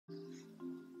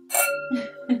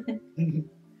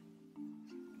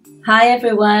Hi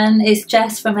everyone, it's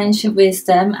Jess from Ancient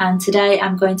Wisdom, and today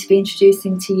I'm going to be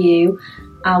introducing to you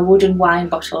our wooden wine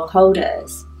bottle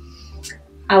holders.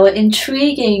 Our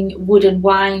intriguing wooden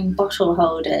wine bottle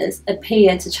holders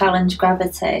appear to challenge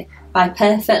gravity by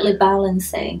perfectly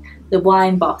balancing the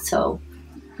wine bottle.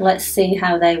 Let's see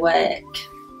how they work.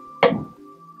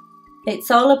 It's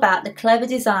all about the clever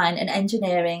design and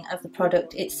engineering of the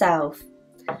product itself.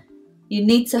 You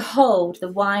need to hold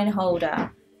the wine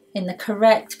holder in the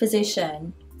correct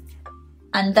position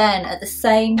and then at the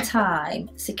same time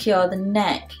secure the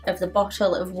neck of the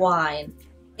bottle of wine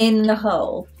in the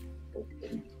hole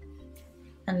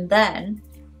and then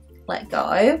let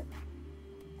go,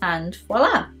 and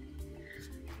voila!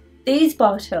 These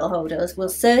bottle holders will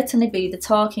certainly be the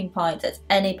talking point at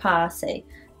any party.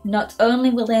 Not only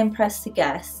will they impress the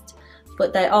guest,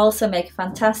 but they also make a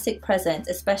fantastic present,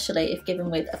 especially if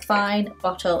given with a fine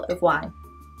bottle of wine.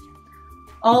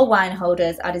 All wine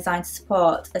holders are designed to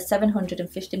support a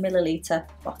 750ml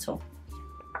bottle.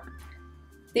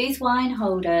 These wine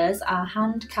holders are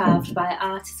hand carved by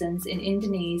artisans in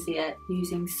Indonesia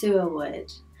using Suar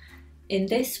wood. In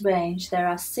this range there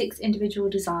are 6 individual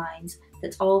designs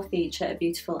that all feature a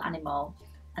beautiful animal,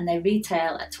 and they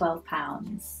retail at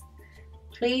 £12.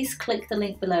 Please click the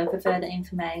link below for further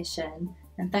information,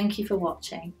 and thank you for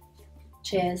watching.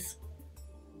 Cheers.